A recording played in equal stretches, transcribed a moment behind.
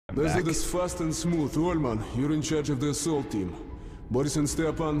Let's do this fast and smooth. Olman, you're in charge of the assault team. Boris and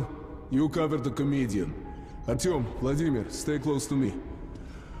Stepan, you cover the comedian. Artyom, Vladimir, stay close to me.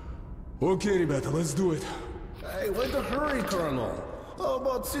 Okay, ребята, let's do it. Hey, why the hurry, Colonel? How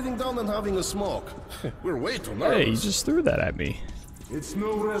about sitting down and having a smoke? We're way too nervous. Hey, you just threw that at me. It's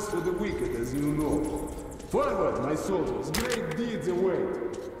no rest for the wicked, as you know. Forward, my soldiers. Great deeds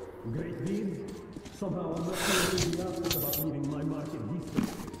await. Great deeds? Somehow I'm not feeling the opposite about leaving my mark in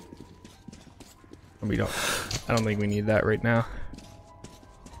history. I don't think we need that right now.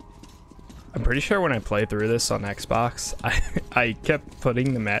 I'm pretty sure when I played through this on Xbox, I kept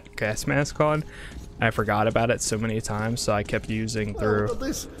putting the gas mask on. I forgot about it so many times, so I kept using through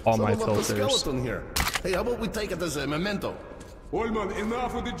all my filters. Here. Hey, how about we take it as a memento? Olman,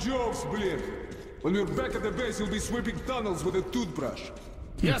 enough with the jokes, Blin. When we're back at the base, you'll be sweeping tunnels with a toothbrush.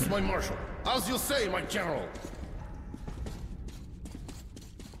 Yes, my marshal. As you say, my general.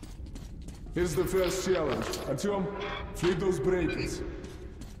 Here's the first challenge. Artyom, flip those breakers.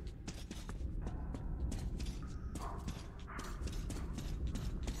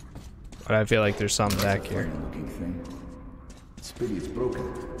 But I feel like there's something back here. Looking thing. Its pity is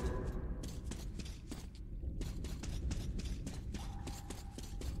broken.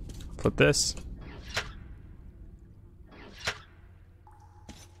 Put this.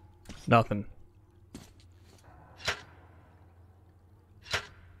 Nothing.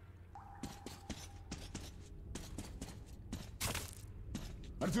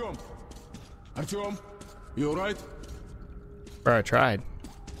 Artyom! Artyom! You alright? Bro, I tried.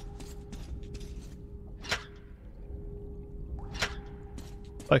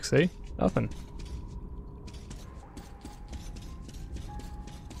 Like, see? Nothing.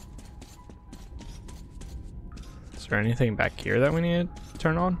 Is there anything back here that we need to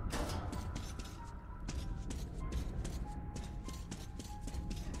turn on?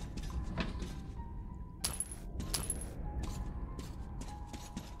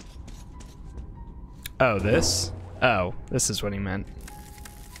 Oh, this? Oh, this is what he meant.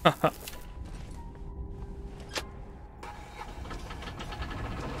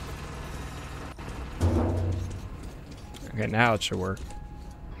 Okay, now it should work.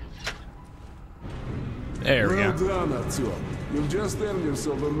 There we go. Well done, Artyom. You've just earned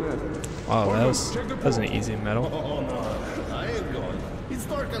yourself a medal. Wow, that was an easy medal. Oh no, I ain't going. It's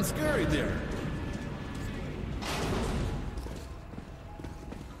dark and scary there.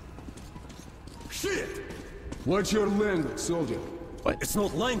 Shit! What's your language, soldier? What? It's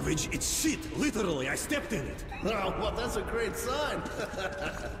not language, it's shit. Literally, I stepped in it. Oh, well, that's a great sign.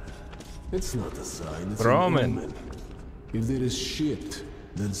 It's not a sign, it's Roman. an omen. If there is shit,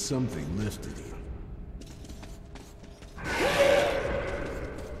 then something left it here.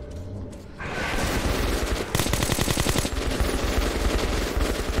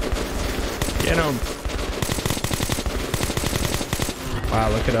 Get him. Wow,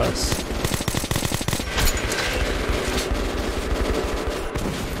 look at us.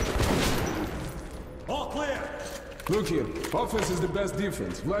 All clear. Look here, offense is the best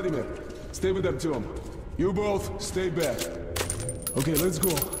defense. Vladimir, stay with Artyom. You both, stay back. Okay, let's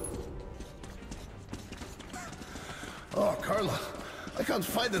go. Oh, Carla, I can't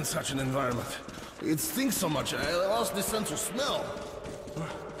fight in such an environment. It stinks so much, I lost the sense of smell.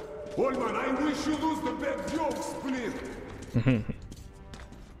 Olman, I wish you lose the bad jokes, please. Here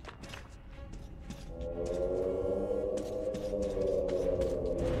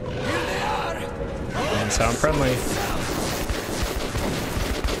they are! And sound friendly.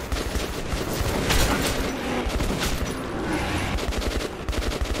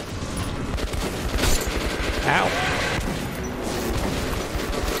 Ow.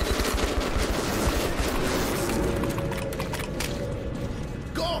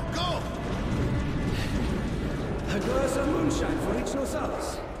 Go, go! A glass of moonshine for each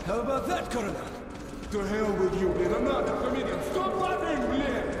Nosales. How about that, Colonel? To hell with you, блин, another comedian. Stop laughing,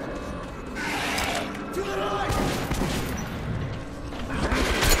 блин! To the right!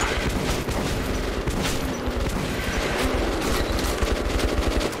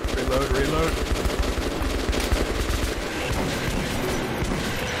 Reload, reload.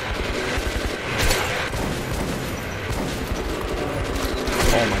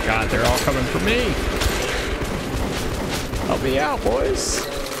 Oh my god, they're all coming for me. Help me out, boys.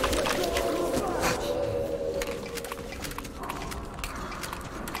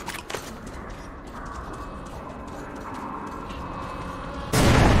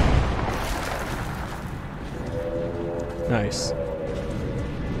 Nice.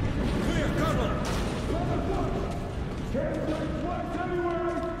 Clear, Colonel!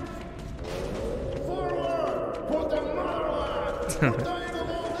 Forward! Put the mark! Dying of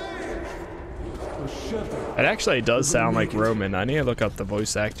old It actually does sound like Roman. I need to look up the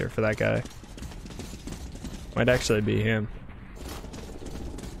voice actor for that guy. Might actually be him.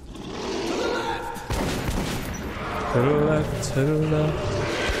 To the left, to the left.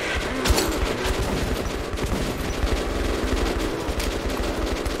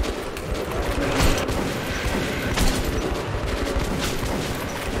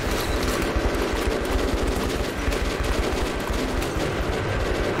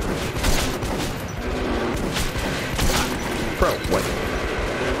 Bro, what?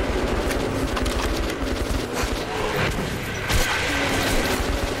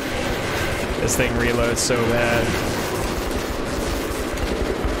 This thing reloads so bad.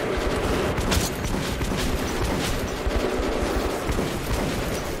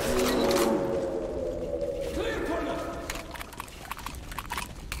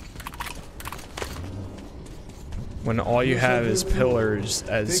 When all you have is pillars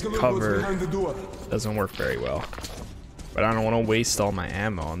as cover, doesn't work very well. But I don't want to waste all my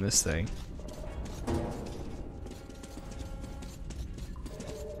ammo on this thing.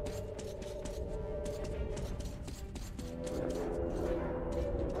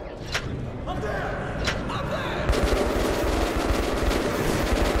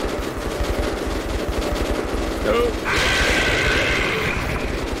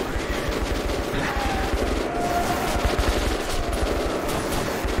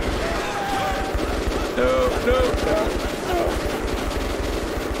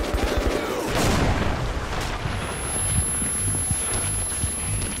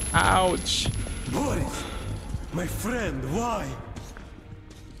 Ouch. Boris, my friend, why?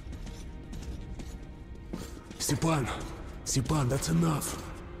 Stepan, Stepan, that's enough.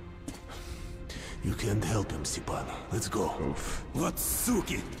 You can't help him, Stepan. Let's go. Oof. What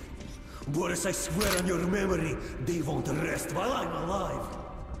suki? Boris, I swear on your memory, they won't rest while I'm alive.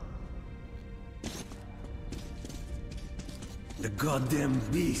 The goddamn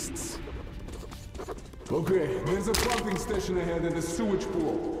beasts. Okay, there's a pumping station ahead and a sewage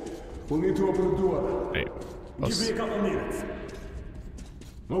pool. We'll need to open the door. Wait. Give me a couple minutes.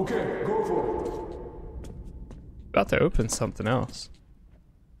 Okay, go for it. About to open something else.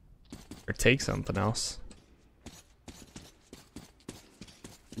 Or take something else.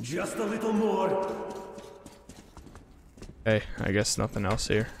 Just a little more. Hey, I guess nothing else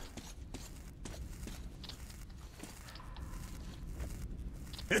here.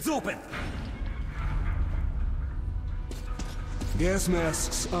 It's open. Gas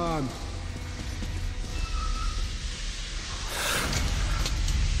masks on.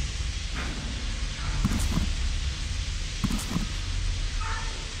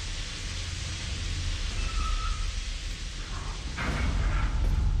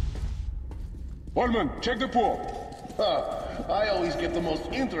 Orman, check the pool. I always get the most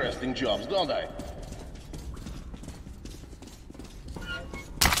interesting jobs, don't I?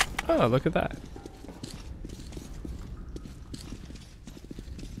 Oh, look at that.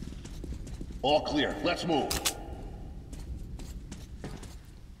 All clear. Let's move.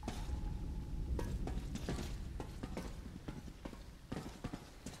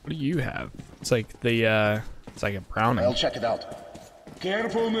 What do you have? It's like the it's like a brownie. I'll check it out.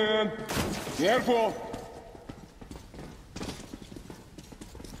 Careful, man. Careful.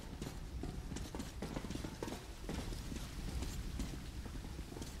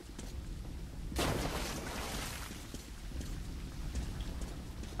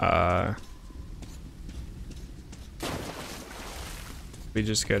 We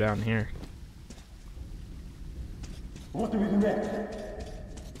just go down here. What do we do next?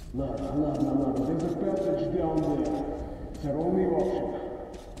 No. There's a passage down there. It's our only option.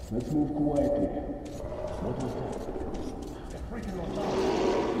 Let's move quietly. What was that? Freaking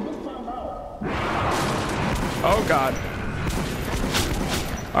alarm. We found out. Oh god.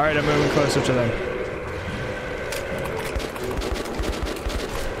 Alright, I'm moving closer to them.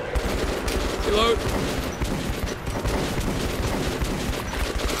 Reload.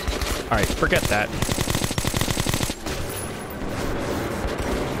 Alright, forget that.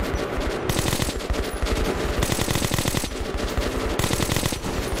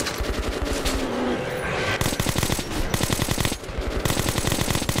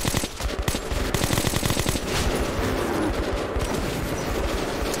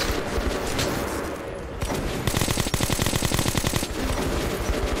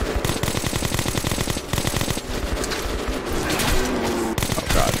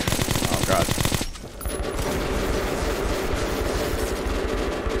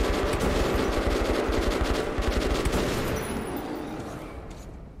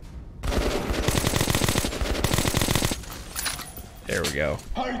 There we go.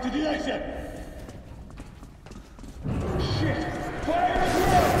 Hurry to the exit! Oh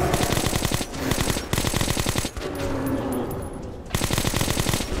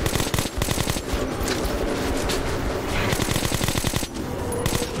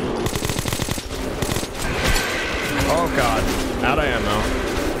god, out of ammo.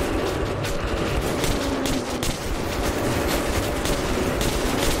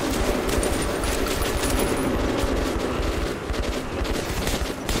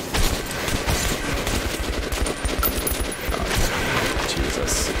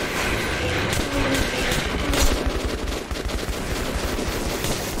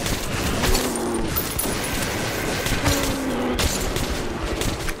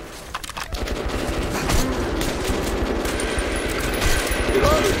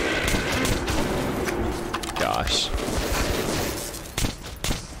 Gosh.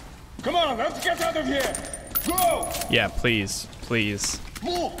 Come on, let's get out of here! Go! Yeah, please, please.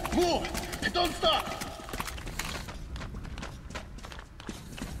 Move! Move! Don't stop!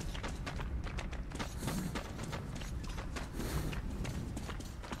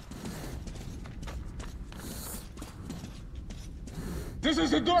 This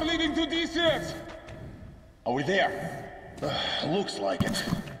is the door leading to D6! Are we there? Looks like it.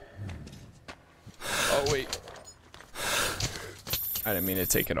 Oh, wait. I didn't mean to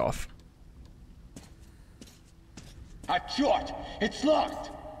take it off. Ah, черт! It's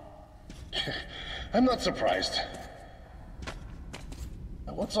locked! I'm not surprised.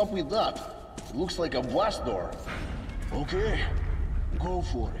 What's up with that? It looks like a blast door. Okay, go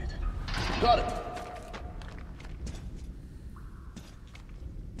for it. Got it.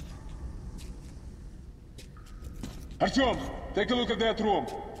 Artyom, take a look at that room.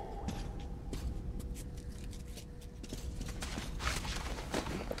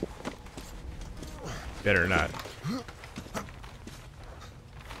 Better not.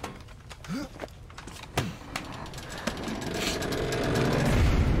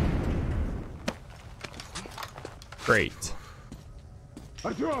 Great.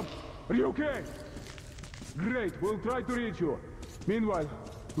 Artyom, are you okay? Great, we'll try to reach you. Meanwhile,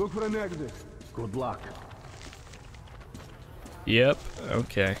 look for an exit. Good luck. Yep,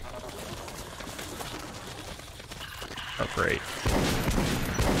 okay. Oh, great.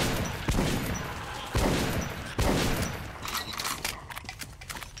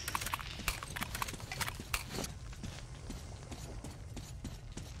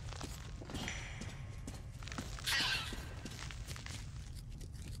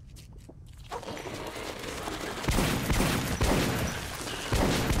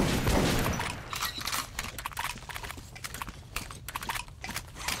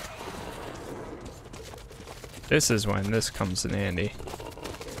 This is when this comes in handy.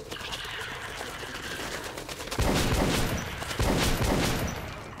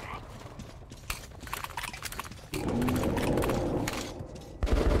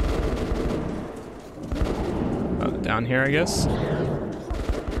 Oh, down here, I guess.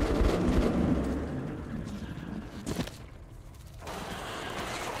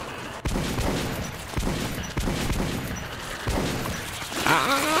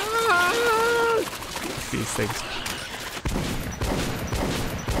 These things.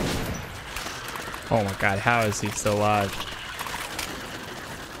 Oh my god, how is he still alive?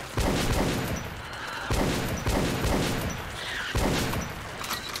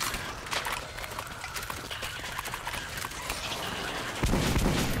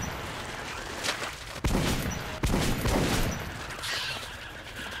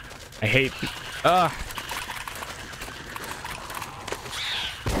 I hate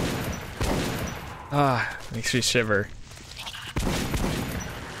makes me shiver.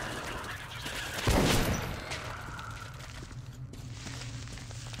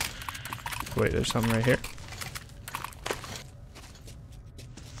 Wait, there's something right here.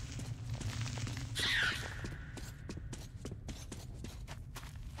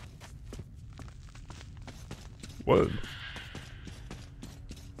 Whoa.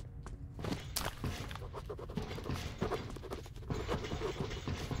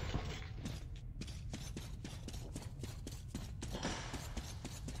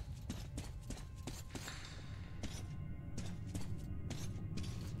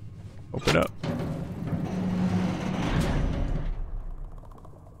 Open up.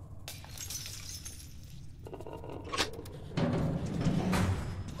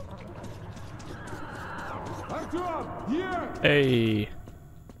 Artyom, here! Hey.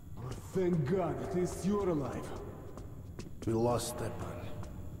 Oh, thank God, at least you're alive. We lost Stepan.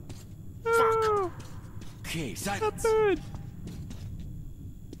 Fuck! Okay, silence.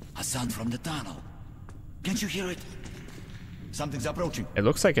 A sound from the tunnel. Can't you hear it? Something's approaching. It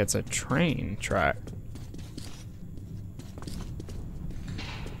looks like it's a train track.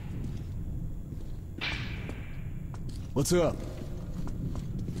 What's up?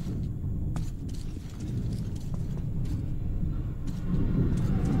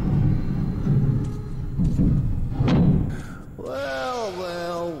 Well.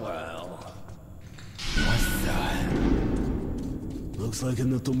 What's that? Looks like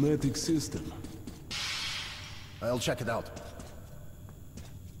an automatic system. I'll check it out.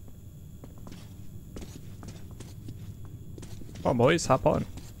 Come on, boys, hop on.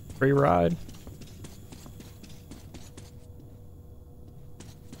 Free ride.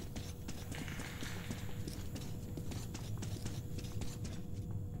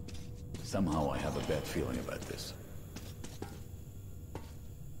 Somehow I have a bad feeling about this.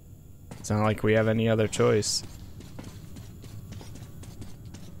 It's not like we have any other choice.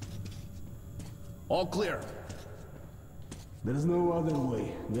 All clear. There's no other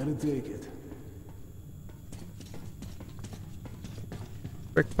way. Gotta take it.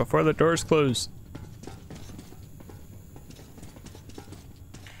 Quick, before the doors close.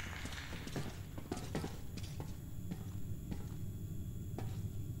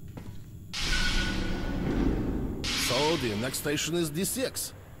 So the next station is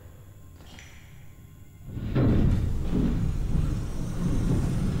D6.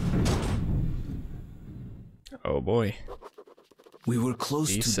 Oh boy. We were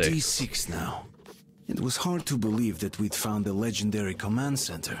close D6. to D6 now. It was hard to believe that we'd found the legendary command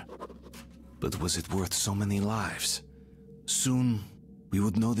center. But was it worth so many lives? Soon, we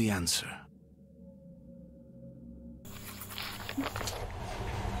would know the answer.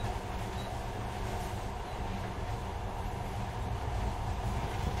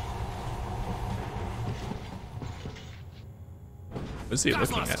 What's he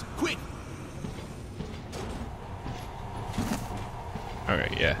looking at? Quick!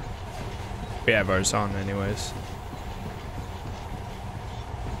 Alright, yeah. We have ours on anyways.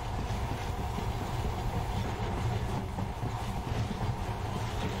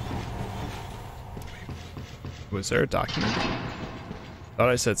 Was there a document? Thought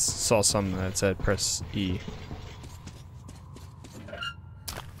I saw something that said press E.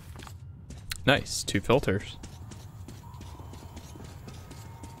 Nice, 2 filters.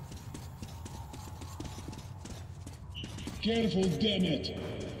 Careful, damn it!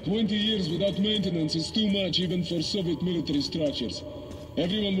 20 years without maintenance is too much even for Soviet military structures.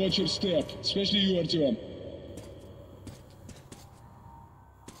 Everyone watch your step, especially you, Artyom.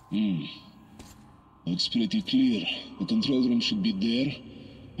 Looks pretty clear. The control room should be there.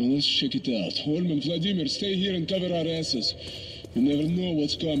 Well, let's check it out. Holman, Vladimir, stay here and cover our asses. You never know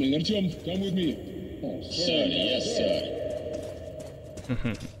what's coming. Artyom, come with me. Sir, yes, sir.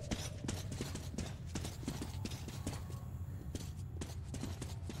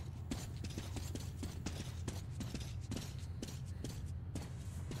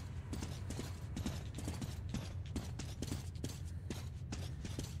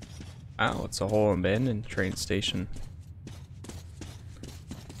 Wow, it's a whole abandoned train station.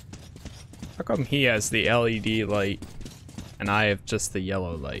 How come he has the LED light and I have just the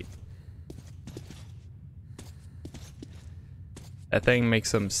yellow light? That thing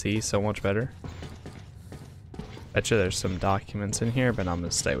makes them see so much better. Betcha there's some documents in here, but I'm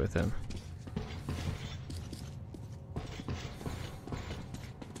gonna stay with him.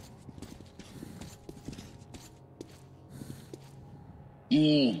 You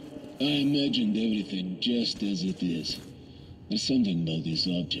know, I imagined everything just as it is. There's something about these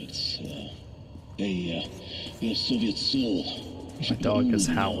objects. They have Soviet soul. My dog is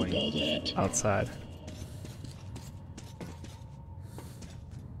Who would know howling about that? outside.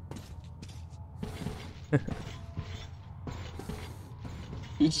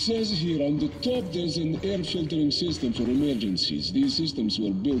 It says here on the top there's an air filtering system for emergencies. These systems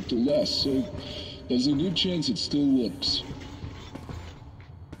were built to last, so there's a good chance it still works.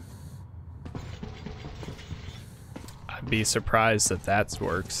 I'd be surprised if that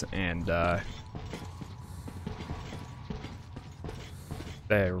works, and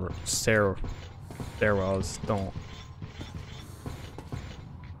their stairwells don't.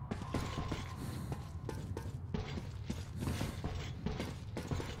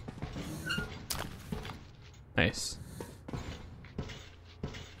 Nice.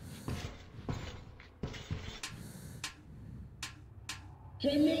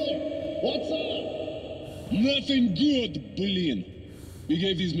 Hey Miller, what's up? Nothing good, Berlin. We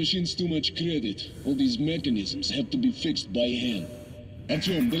gave these machines too much credit. All these mechanisms have to be fixed by hand.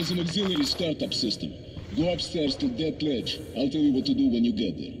 Artyom, there's an auxiliary startup system. Go upstairs to that ledge. I'll tell you what to do when you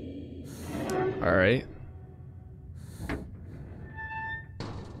get there. All right.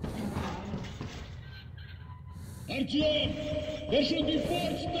 Artyom, there should be 4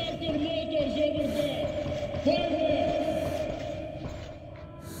 starter motors over there. Fire them!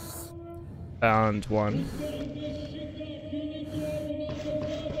 Found one.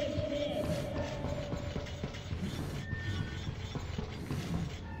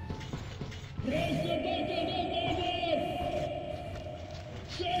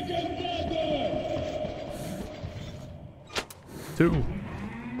 Two.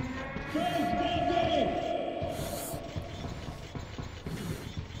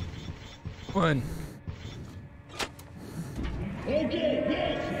 One. Okay,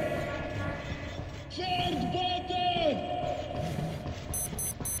 next. Charge button.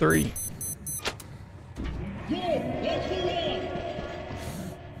 Three. Good, let's move on.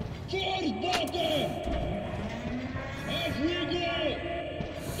 Charge button. As we go.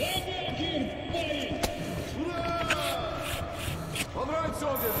 Get back here, buddy. All right,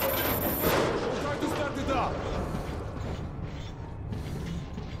 soldiers. We'll try to start it up.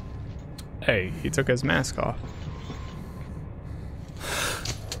 Hey, he took his mask off.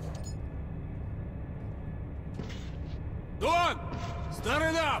 Go on! Start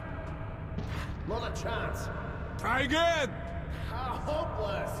it up! Not a chance. Try again! How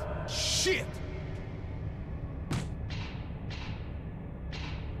hopeless. Shit!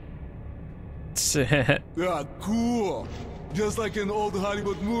 Ah, cool! Just like in old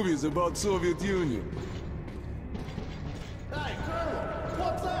Hollywood movies about Soviet Union. Hey, Colonel,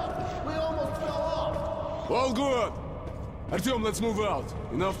 what's up? We almost fell off. All good! Artyom, let's move out.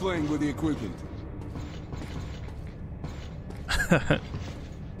 Enough playing with the equipment. That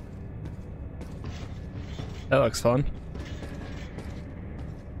looks fun.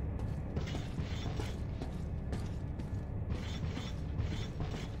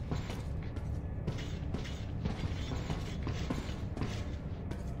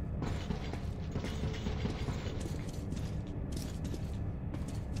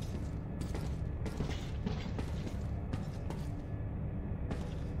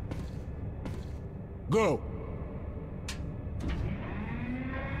 Go!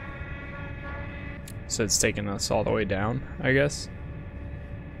 So it's taking us all the way down, I guess.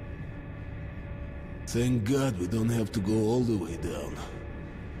 Thank God we don't have to go all the way down.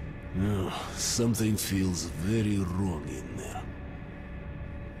 No, something feels very wrong in there.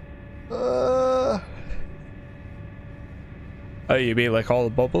 Oh, you mean like all the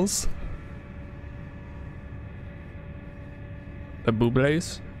bubbles? The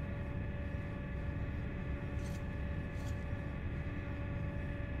bubbles?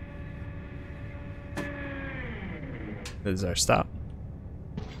 This is our stop.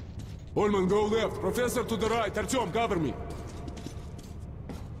 Ullman, go left. Professor to the right. Artyom, cover me.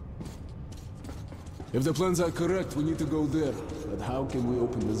 If the plans are correct, we need to go there. But how can we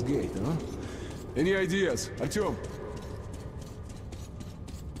open this gate, huh? Any ideas? Artyom?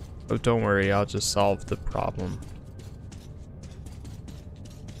 Oh, don't worry, I'll just solve the problem.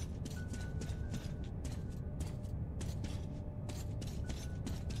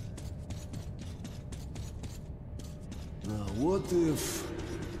 What if...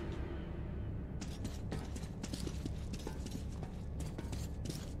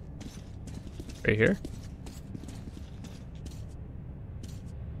 Right here?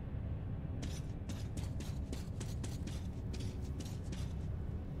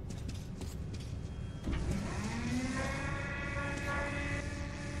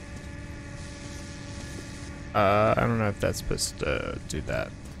 I don't know if that's supposed to do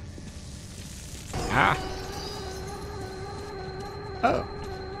that. Ah! Oh.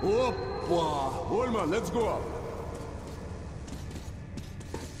 Oppa! Ullman, let's go up.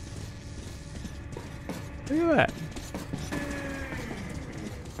 Look at that.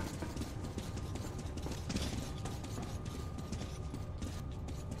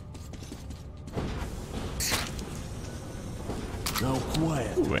 Now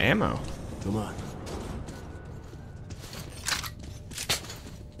quiet. Ooh, ammo. Come on.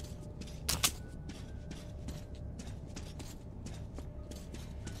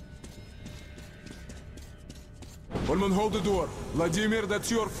 Ullman, hold the door. Vladimir,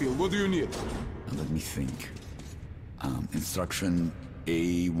 that's your field. What do you need? Let me think. Instruction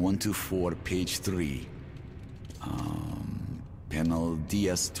A124, page 3. Panel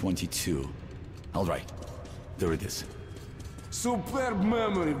DS22. All right. There it is. Superb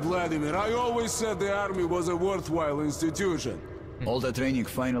memory, Vladimir. I always said the army was a worthwhile institution. All the training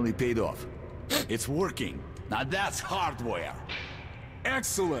finally paid off. It's working. Now that's hardware.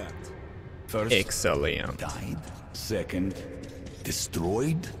 Excellent. First, Excellent. died. Second,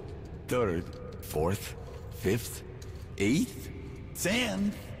 destroyed. Third, fourth, fifth, eighth,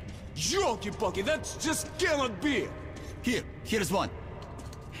 10th. Jolky-pokey, that just cannot be. Here's one.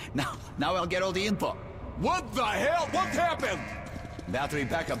 Now I'll get all the info. What the hell? What happened? Battery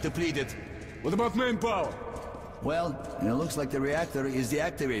backup depleted. What about main power? Well, it looks like the reactor is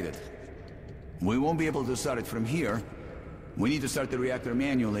deactivated. We won't be able to start it from here. We need to start the reactor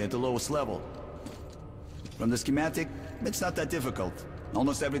manually at the lowest level. From the schematic, it's not that difficult.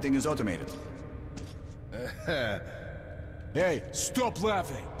 Almost everything is automated. Hey, stop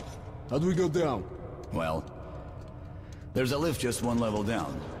laughing! How do we go down? Well, there's a lift just one level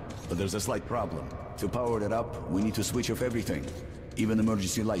down, but there's a slight problem. To power it up, we need to switch off everything, even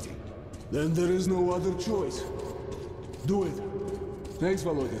emergency lighting. Then there is no other choice. Do it. Thanks,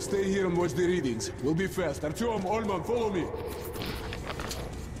 Volodya. Stay here and watch the readings. We'll be fast. Artyom, Olman, follow me.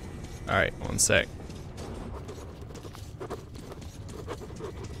 Alright, one sec.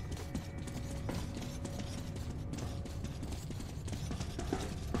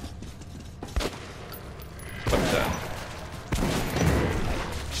 What the?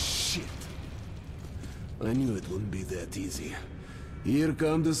 Shit. I knew it wouldn't be that easy. Here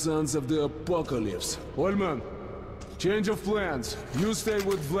come the sons of the apocalypse. Olman, change of plans. You stay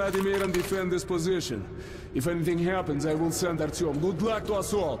with Vladimir and defend this position. If anything happens, I will send Artyom. Good luck to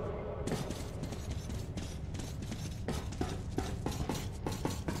us all.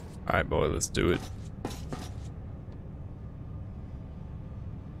 Alright, boy, let's do it.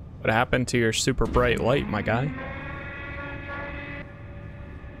 What happened to your super bright light, my guy?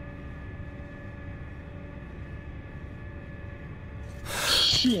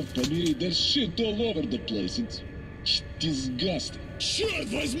 Черт побери, there's shit all over the place. It's disgusting. Черт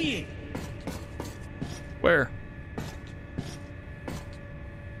возьми! Where?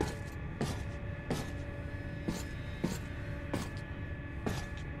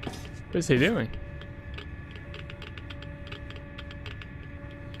 What is he doing?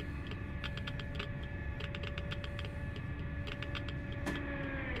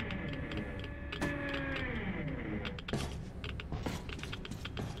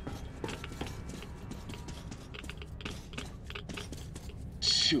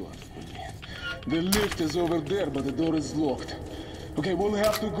 Sure. The lift is over there, but the door is locked. Okay, we'll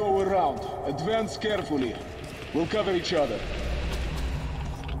have to go around. Advance carefully. We'll cover each other.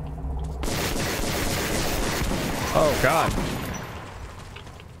 Oh, God.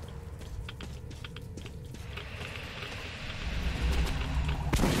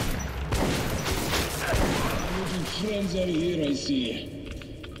 Looking friends are here, I see.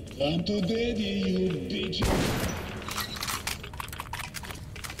 Come to daddy, you bitch.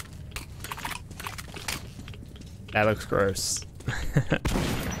 That looks gross.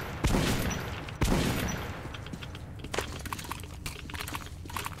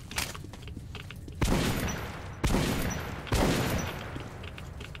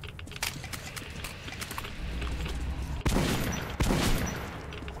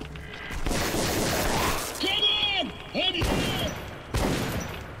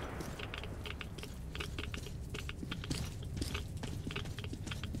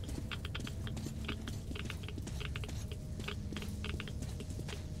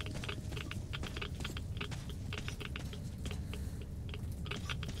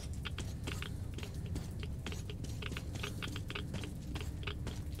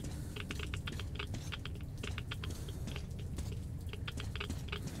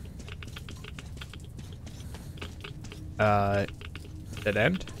 Dead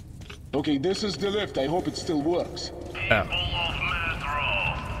end? Okay, this is the lift. I hope it still works. Oh. People of Metro,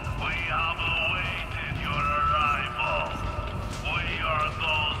 we have awaited your arrival. We are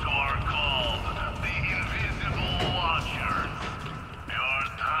those who are called the Invisible Watchers. Your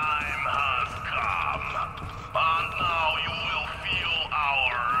time has come, and now you will feel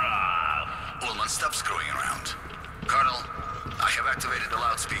our wrath. Ullman, stop screwing around. Colonel, I have activated the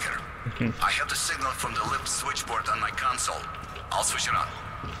loudspeaker. I have the signal from the lift switchboard on my console. I'll switch it on.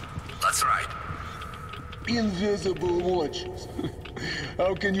 That's right. Invisible watchers.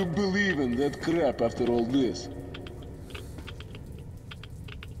 How can you believe in that crap after all this?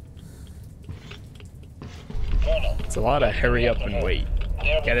 It's a lot of hurry up and wait.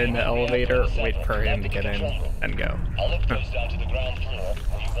 Get in the elevator, wait for him to get in, and go. I'll lift goes down to the ground floor,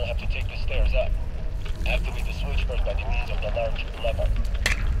 where you will have to take the stairs up. Activate the switchboard by the means of the large lever.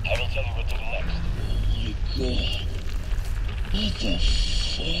 I will tell you what to do next. Oh my god. What the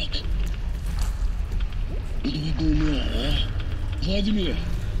fuck? What do we do now, huh? Vladimir,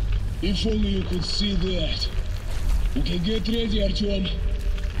 if only you could see that. Okay, get ready, Artyom.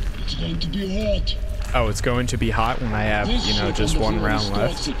 It's going to be hot. Oh, it's going to be hot when I have, you know, just one round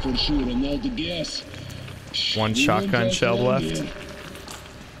left. For sure, and now the gas. One shotgun shell left.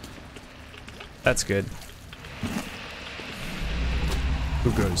 That's good.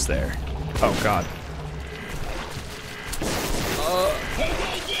 Who goes there? Oh, God.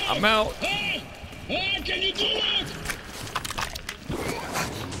 I'm out. Ah, can you do it?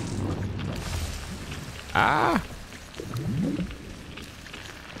 Ah!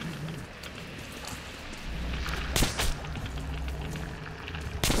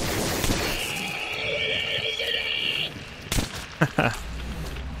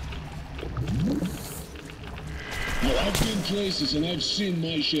 Now, I've been places and I've seen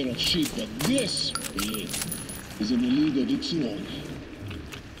my share of shit, but this is in a league of its own.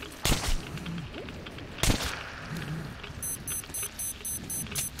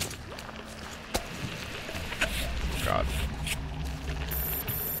 God.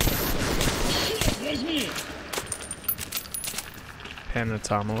 Where's me?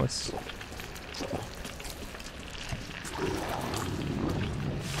 Panatomalus.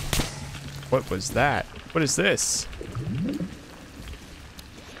 What was that? What is this?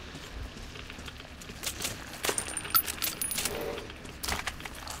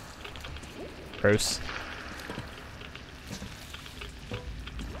 Gross.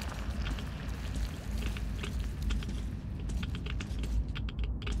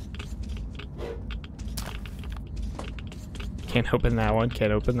 Can't open that one,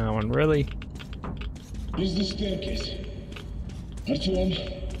 can't open that one, really? Here's the staircase. Artyom,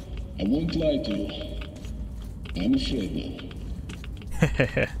 I won't lie to you. I'm afraid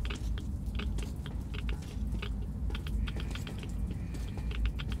now.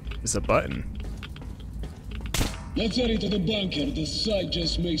 There's a button. Let's head into the bunker. The sight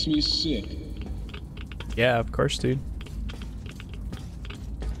just makes me sick. Yeah, of course, dude.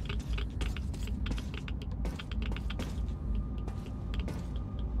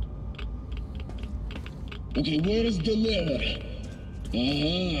 Okay, where is the lever?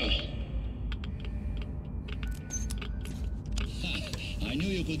 I knew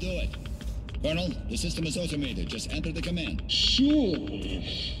you could do it. Colonel, the system is automated. Just enter the command. Sure.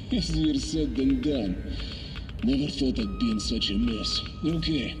 Easier said than done. Never thought I'd be in such a mess.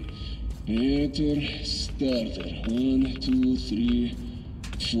 Okay. Reactor starter. 1, 2, 3,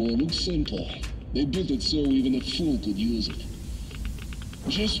 4. Looks simple. They built it so even a fool could use it.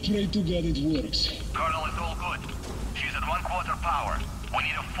 Just pray to God it works. Colonel, it's all good. She's at 1/4 power. We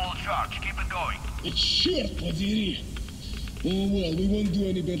need a full charge. Keep it going. It's short, Padiri. Oh well, we won't do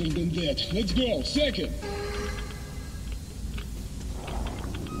any better than that. Let's go. Second.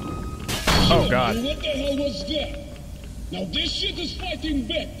 Oh God. What the hell was that? Now this shit is fighting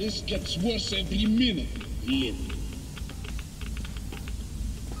back. This gets worse every minute. Lynn.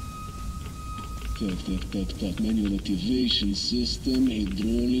 Так. Manual activation system,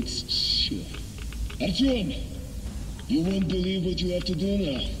 hydraulics. Sure. Artyom, you won't believe what you have to do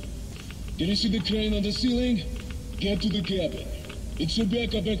now. Can you see the crane on the ceiling? Get to the cabin. It's a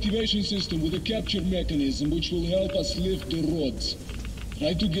backup activation system with a capture mechanism which will help us lift the rods.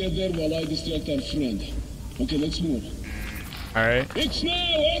 Try to get there while I distract our friend. Okay, let's move. All right. It's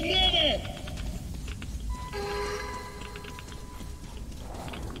now or never!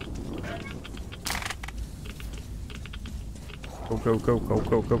 Go.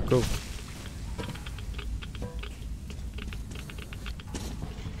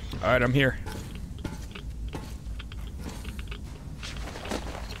 All right, I'm here.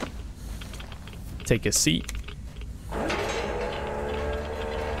 Take a seat.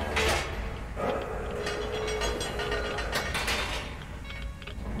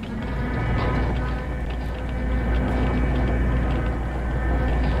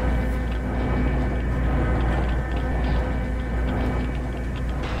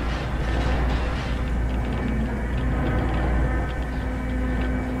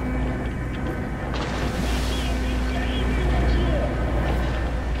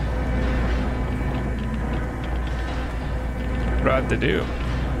 To do.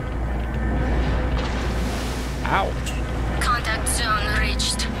 Ouch. Contact zone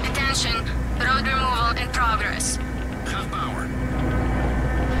reached. Attention, road removal in progress. Half power.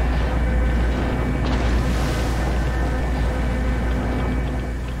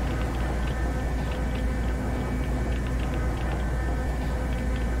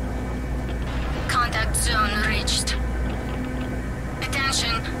 Contact zone reached.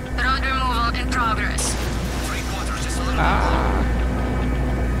 Attention, road removal in progress. 3/4, just a little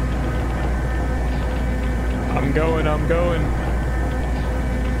I'm going.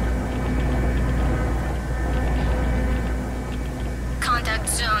 Contact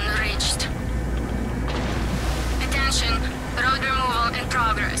zone reached. Attention, road removal in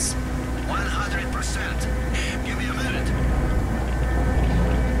progress. 100%. Give me a minute.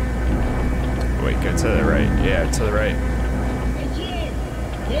 Wait, go to the right. Yeah, to the right. Artyom!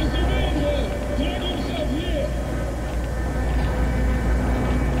 There's a manhole! Drag yourself here!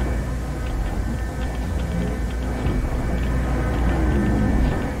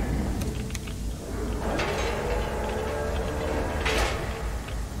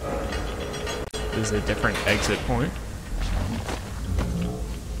 has a different exit point.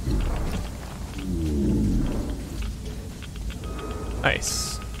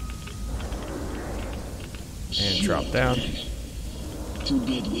 Nice. And drop down. Too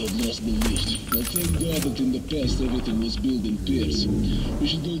bad we have lost the lift. But thank God that in the past everything was built in pairs. We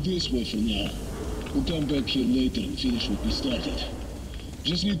should go this way for now. We'll come back here later and finish what we started.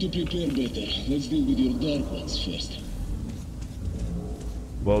 Just need to prepare better. Let's deal with your dark ones first.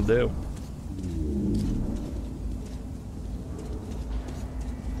 Will do.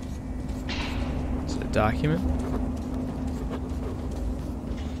 It's a document.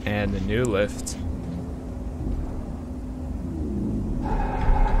 And a new lift.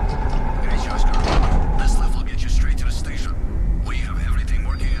 This lift will get you straight to the station. We have everything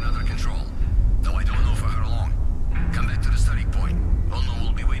working and under control. Though I don't know for how long. Come back to the study point. Unknown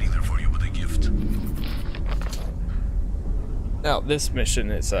will be waiting there for you with a gift. Now, this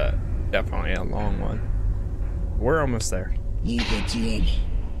mission is definitely a long one. We're almost there. Look at Artyom.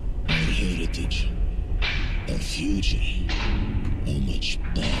 Our heritage. Our future. How much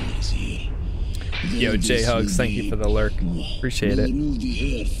power is here. Yo, J-Hugs, thank you for the lurk. Appreciate it. We'll rule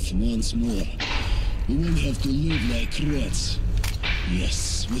the earth once more. We won't have to live like rats.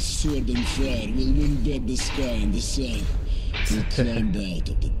 Yes, with sword and fire, we'll win back the sky and the sun. We'll climb out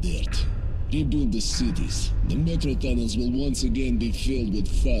of the dirt. Rebuild the cities. The metro tunnels will once again be filled with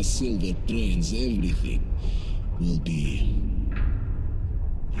fast silver trains. Everything will be...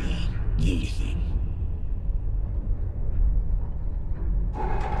 yeah, everything.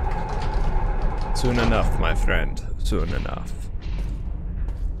 Soon enough, my friend. Soon enough.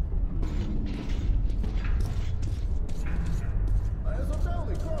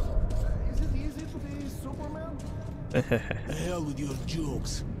 Is it easy to be Superman? The hell with your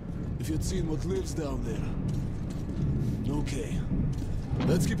jokes. If you'd seen what lives down there. Okay.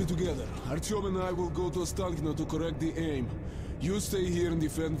 Let's keep it together. Artyom and I will go to Ostankino to correct the aim. You stay here and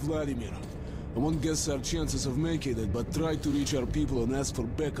defend Vladimir. I won't guess our chances of making it, but try to reach our people and ask for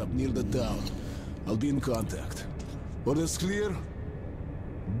backup near the town. I'll be in contact. Orders clear?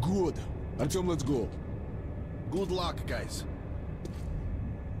 Good. Artyom, let's go. Good luck, guys.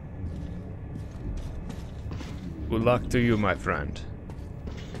 Good luck to you, my friend.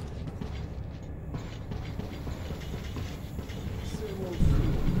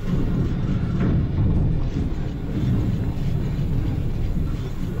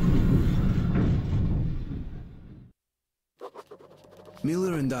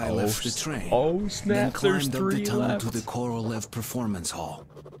 Miller and I left the train. Oh snap, then there's climbed up the three tunnel left. to the Korolev Performance Hall.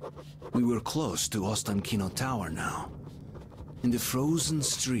 We were close to Ostankino Tower now. In the frozen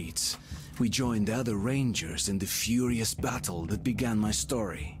streets, we joined the other rangers in the furious battle that began my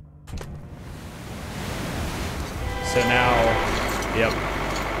story. So now, yep.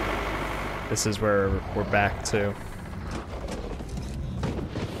 This is where we're back to.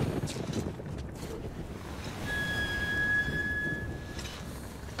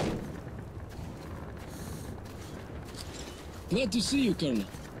 Glad to see you, Colonel.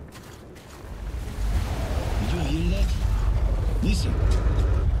 Did you hear that? Listen.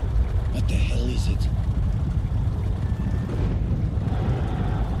 What the hell is it?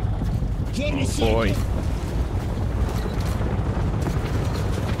 Oh boy.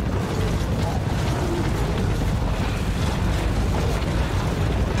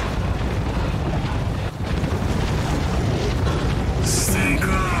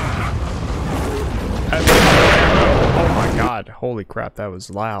 Oh my god, holy crap, that was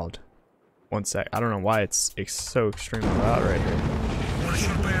loud. One sec, I don't know why it's so extremely loud right here. What's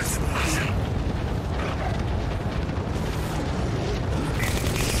your best one?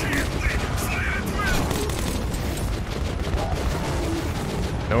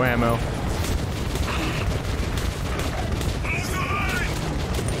 No ammo.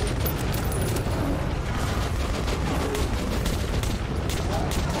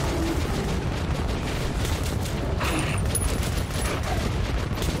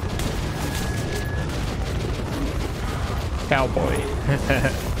 Cowboy.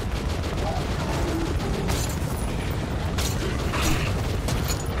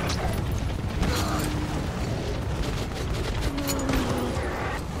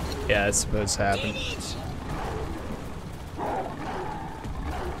 Yeah, it's supposed to happen.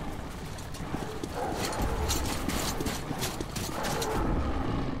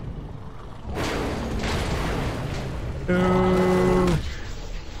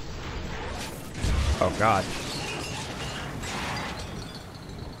 Oh god.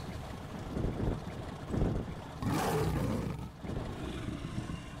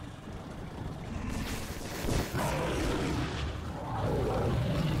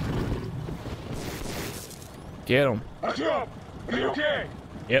 Get him. Artyom, are you okay?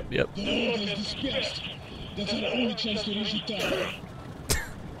 Yep. The horde has dispersed. That's our only chance to reach the tower.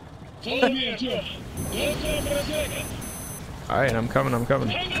 Follow me, Artyom. Don't stop for a second. Alright, I'm coming.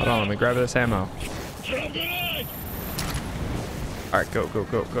 Hold on, let me grab this ammo. From the right. Alright, go.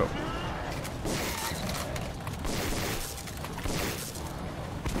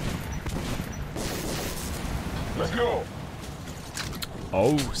 Let's go.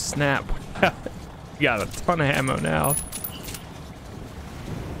 Oh, snap. We got a ton of ammo now.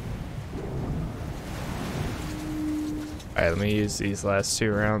 Alright, let me use these last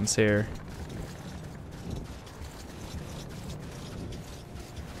 2 rounds here.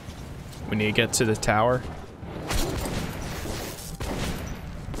 We need to get to the tower.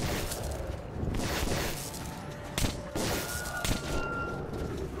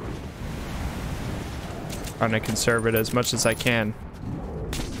 Trying to conserve it as much as I can.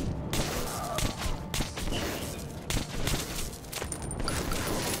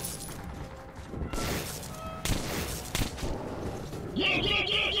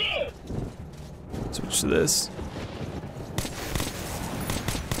 Switch to this.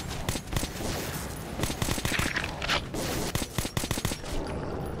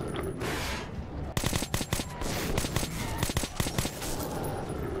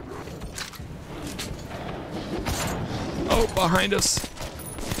 Oh, behind us.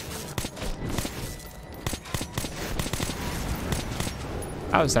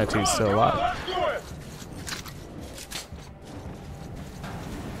 How is that dude still alive?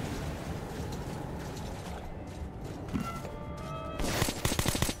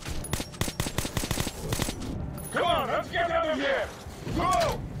 Come on, let's get out of here.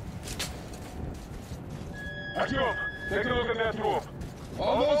 Go! Artyom, take a look at that rope.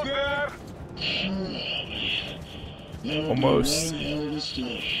 Almost there. Almost.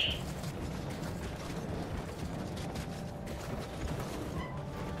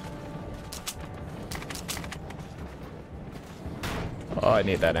 Oh, I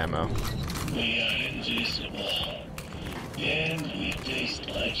need that ammo. We are invisible. And we taste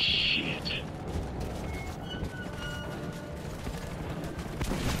like shit.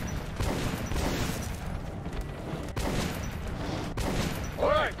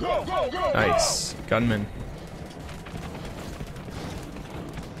 Alright, go! Nice. Gunman.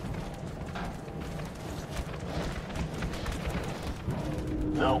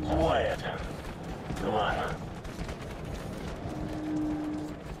 Now quiet. Come on.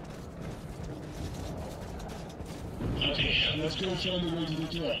 Okay, let's go find the way to the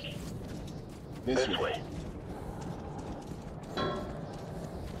top. This way.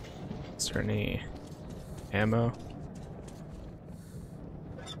 Is there any ammo?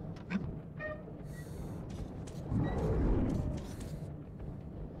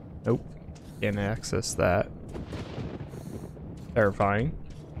 Nope. Can't access that. Terrifying.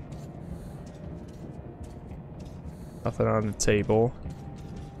 Nothing on the table.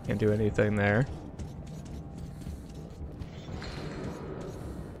 Can't do anything there.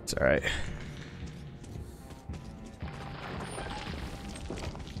 It's alright.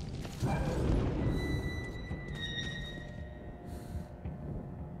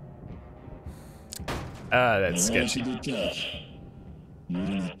 Ah, that's sketchy. You're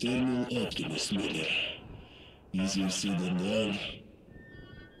an eternal optimist, Miller. Easier said than done.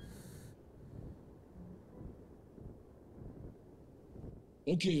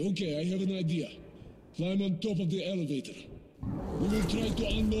 Okay, I have an idea. Climb on top of the elevator. We will try to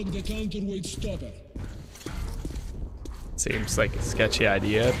unlock the counterweight stopper. Seems like a sketchy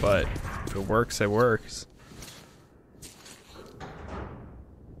idea, but if it works, it works.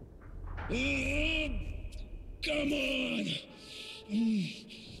 Come on!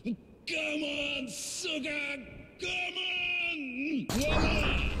 Come on, sugar! Come on! Voila!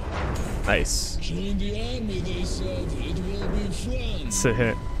 Nice. Join the army, they said. It will be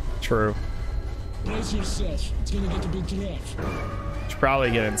fun. True. Brace yourself. It's gonna get a bit rough. Should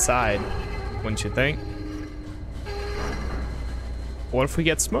probably get inside, wouldn't you think? What if we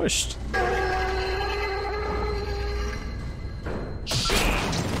get smushed?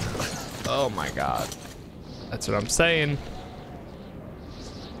 Oh my god. That's what I'm saying.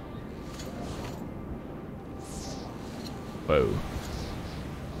 Whoa.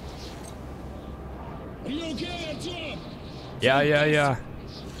 Are you okay, Artyom? Yeah.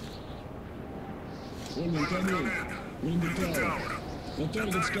 Coleman, come in. We're in the tower. The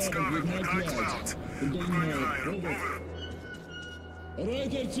target's covered with high clouds. We're going high. Over.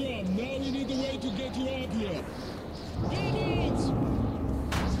 Alright, Artyom. Now we need a way to get you up here. Bandits!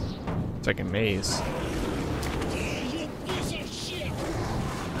 It's like a maze. You piece of shit!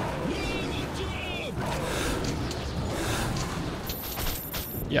 Run, Artyom!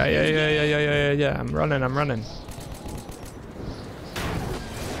 Yeah. I'm running.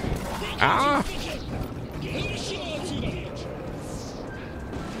 Ah!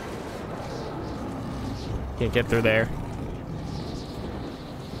 Can't get through there.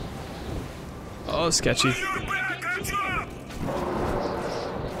 Oh, sketchy.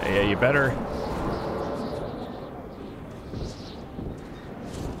 Yeah, you better.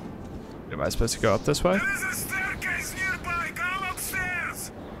 Am I supposed to go up this way? There's a staircase nearby. Go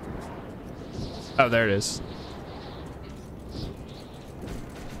upstairs. Oh, there it is.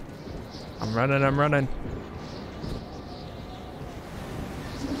 I'm running.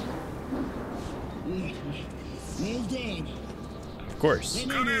 Well done. Of course.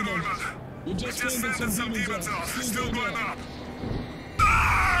 Come in, Norman. We just landed some demons off. Still going up.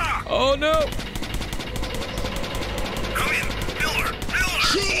 Oh no! Come in, Miller.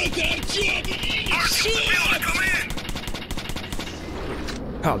 Shoot, Artyom! Shoot! Miller, come in.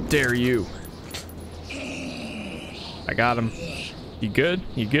 How dare you? I got him. You good?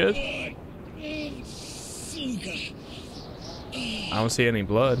 I don't see any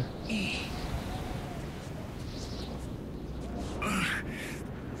blood.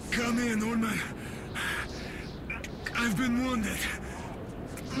 Come in, Norman. I've been wounded.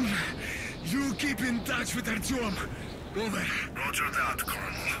 You keep in touch with Artyom. Over. Roger that,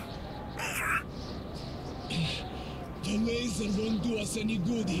 Colonel. Over. The laser won't do us any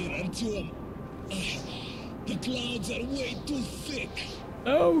good here, Artyom. The clouds are way too thick.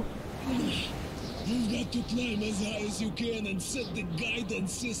 Oh. You've got to climb as high as you can and set the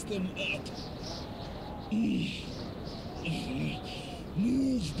guidance system up.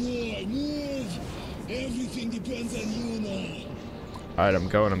 Move, boy, move! Everything depends on you now. Alright, I'm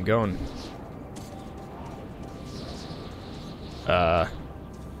going. God.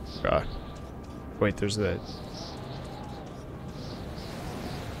 Wait, there's the...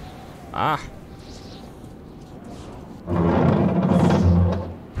 Ah!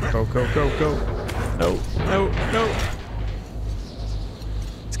 Go. No.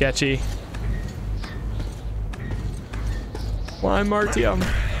 Sketchy. Climb, Artyom.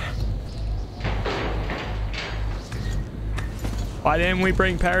 Why didn't we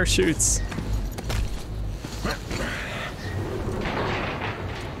bring parachutes?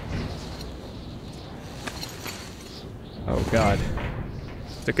 Oh God.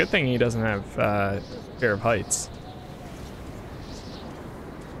 It's a good thing he doesn't have fear of heights.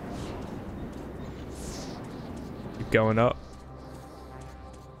 Keep going up.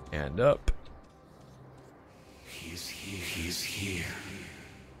 And up. He's here.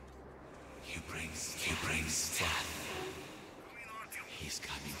 He brings death.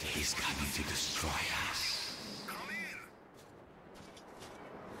 He's coming to destroy us.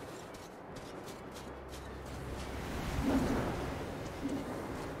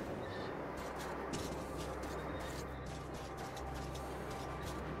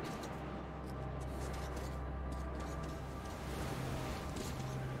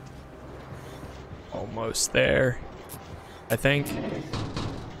 Almost there, I think.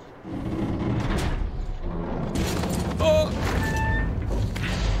 Oh!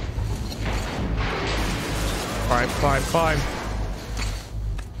 Climb.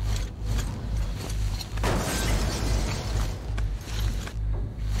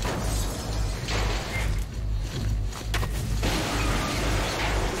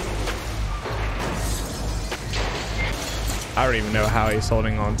 I don't even know how he's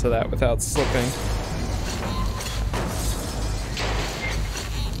holding on to that without slipping.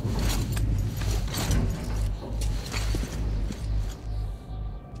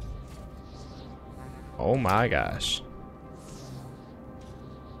 Oh my gosh.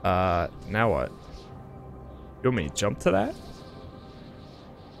 Now what? You want me to jump to that?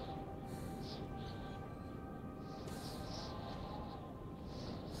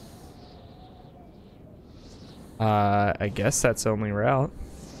 I guess that's the only route.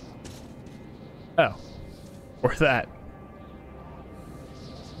 Oh. Or that.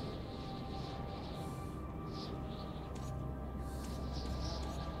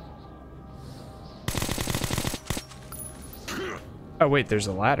 Oh wait, there's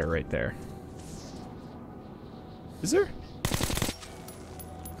a ladder right there. Is there?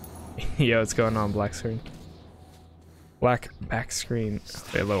 Yo, what's going on, black screen? Black back screen.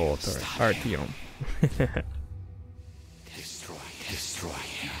 Hello, Artyom. Destroy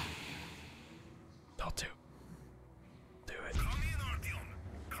him. I'll do it. Come in, Artyom.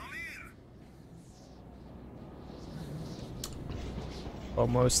 Come in.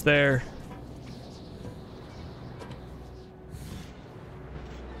 Almost there.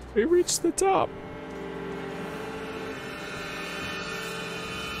 We reached the top.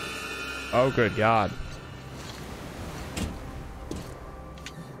 Oh, good God.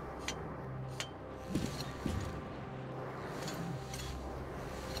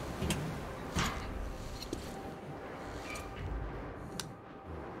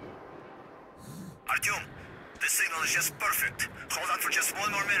 Artyom, this signal is just perfect. Hold on for just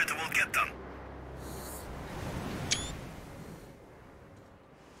one more minute and we'll get them.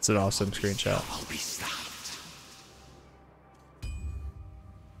 It's an awesome screenshot. Will be stopped.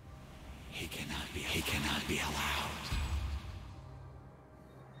 He cannot be allowed.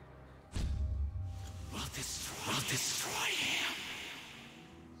 We'll destroy him.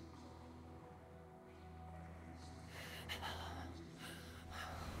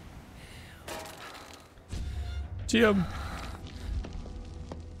 Jim.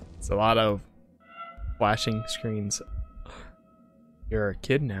 It's a lot of flashing screens. You're a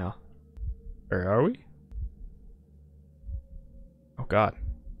kid now. Or are we? Oh God.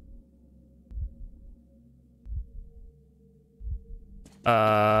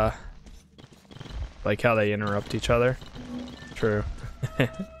 Like how they interrupt each other. True.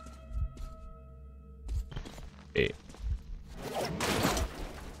 Hey.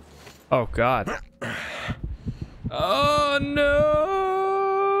 Oh God. Oh no!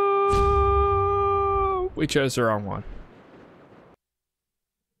 We chose the wrong one.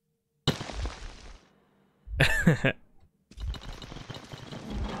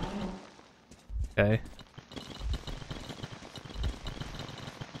 Okay.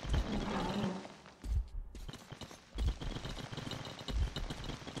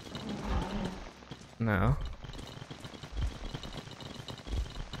 No.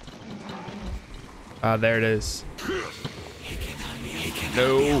 Ah, there it is.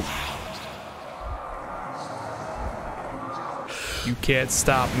 No. You can't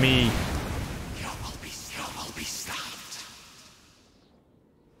stop me. You will be stopped.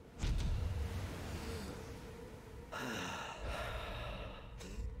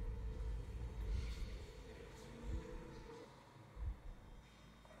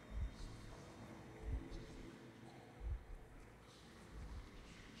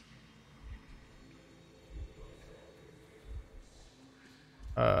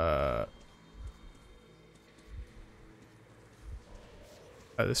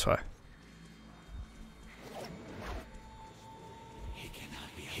 Oh, this way. He cannot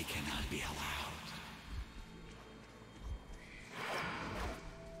be allowed.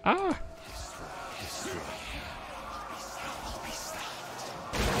 Ah.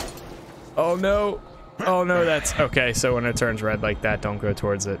 Oh no. Oh no, that's okay. So when it turns red like that, don't go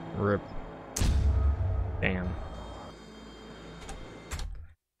towards it. Rip. Damn.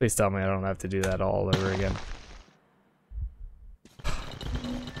 Please tell me I don't have to do that all over again.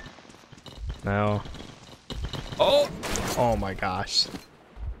 No. Oh! Oh my gosh.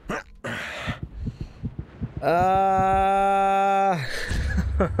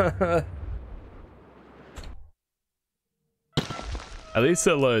 At least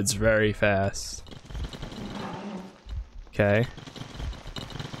it loads very fast. Okay.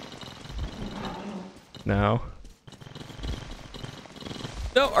 No.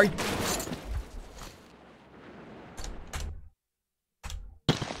 No, are you...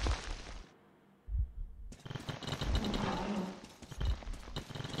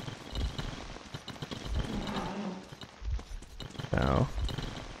 No.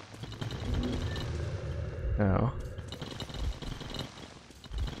 No.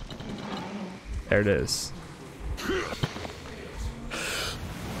 There it is. You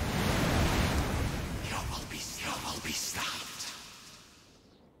will be stopped.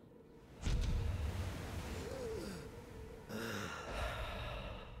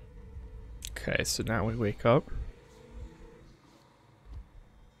 Okay, so now we wake up.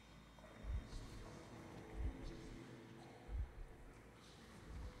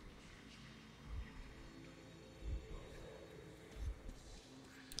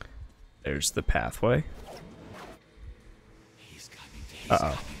 There's the pathway. He's coming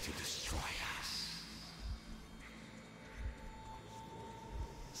to destroy us.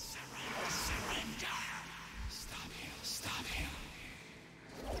 Surrender. Stop him.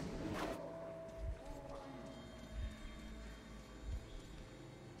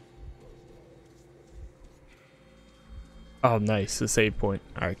 Oh, nice. The save point.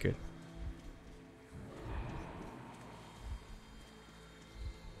 Alright, good.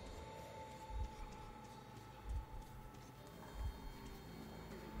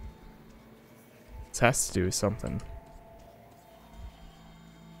 This has to do with something.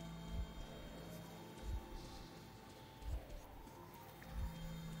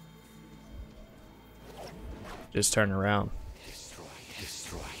 Just turn around.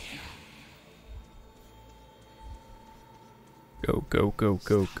 Destroy him. Go, go, go,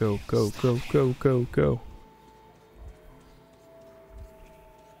 go, go, go, go, go, go, go.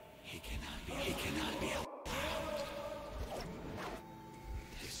 He cannot be allowed.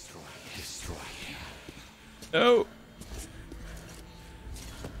 Destroy him. No.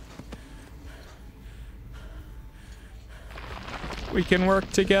 We can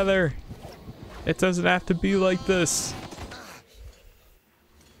work together. It doesn't have to be like this.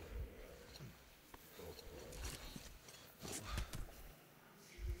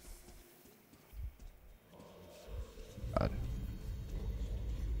 God.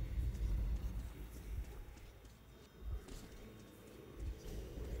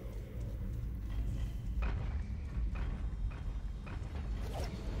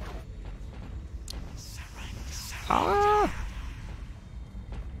 Ah!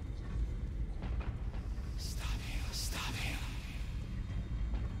 Stop him.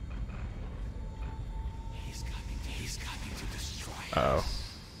 He's coming to destroy us. Oh.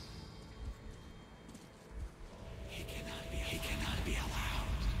 He cannot be allowed.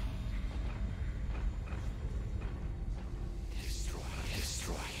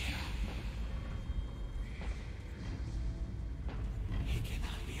 Destroy him.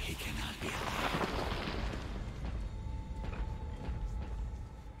 He cannot be allowed.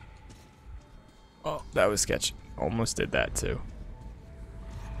 Oh, that was sketchy. Almost did that too.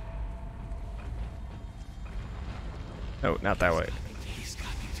 No, not that way. He's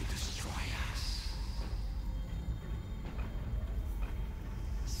coming to destroy us.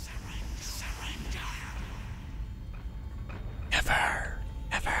 Surrender. Never.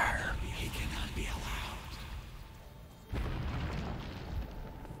 He cannot be allowed.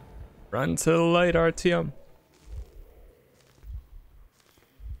 Run to the light, Artyom.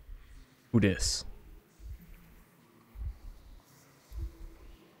 Who dis?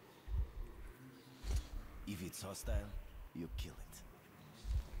 If it's hostile, you kill it.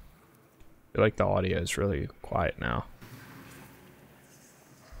 I feel like the audio is really quiet now.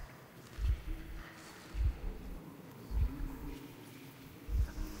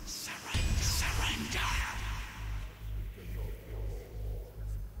 Surrender.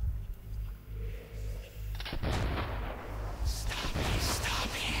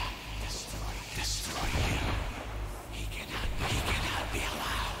 Stop him. Destroy him. He cannot be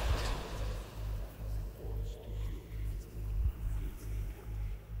allowed.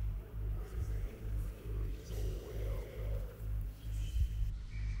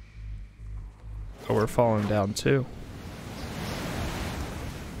 Oh, we're falling down too.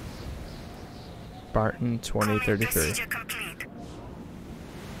 Barton 2033. Procedure complete.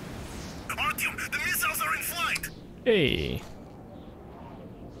 Artyom, the missiles are in flight! Hey.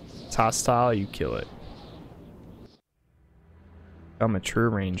 It's hostile, you kill it. I'm a true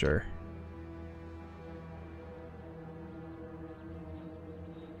ranger.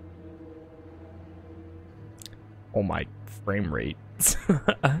 Oh my frame rate.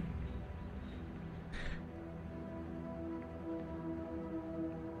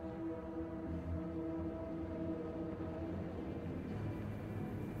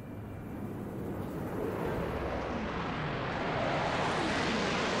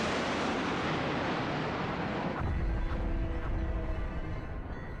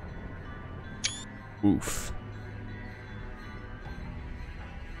 Oof.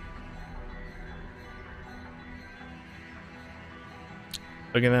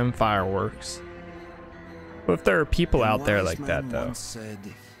 Look at them fireworks. What if there are people out there like that, though? Once said,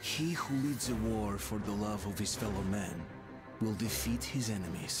 "He who leads a war for the love of his fellow men will defeat his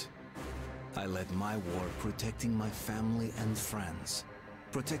enemies." I led my war protecting my family and friends,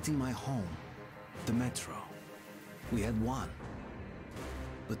 protecting my home, the metro. We had won.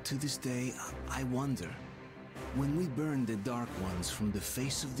 But to this day, I wonder, when we burned the Dark Ones from the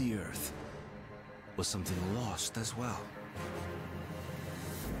face of the earth, was something lost as well?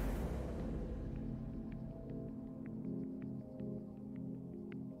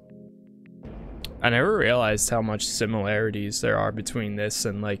 I never realized how much similarities there are between this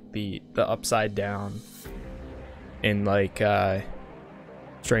and like the upside down in like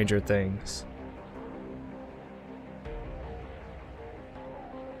Stranger Things.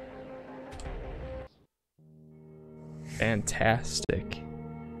 Fantastic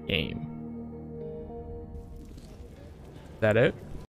game. Is that it?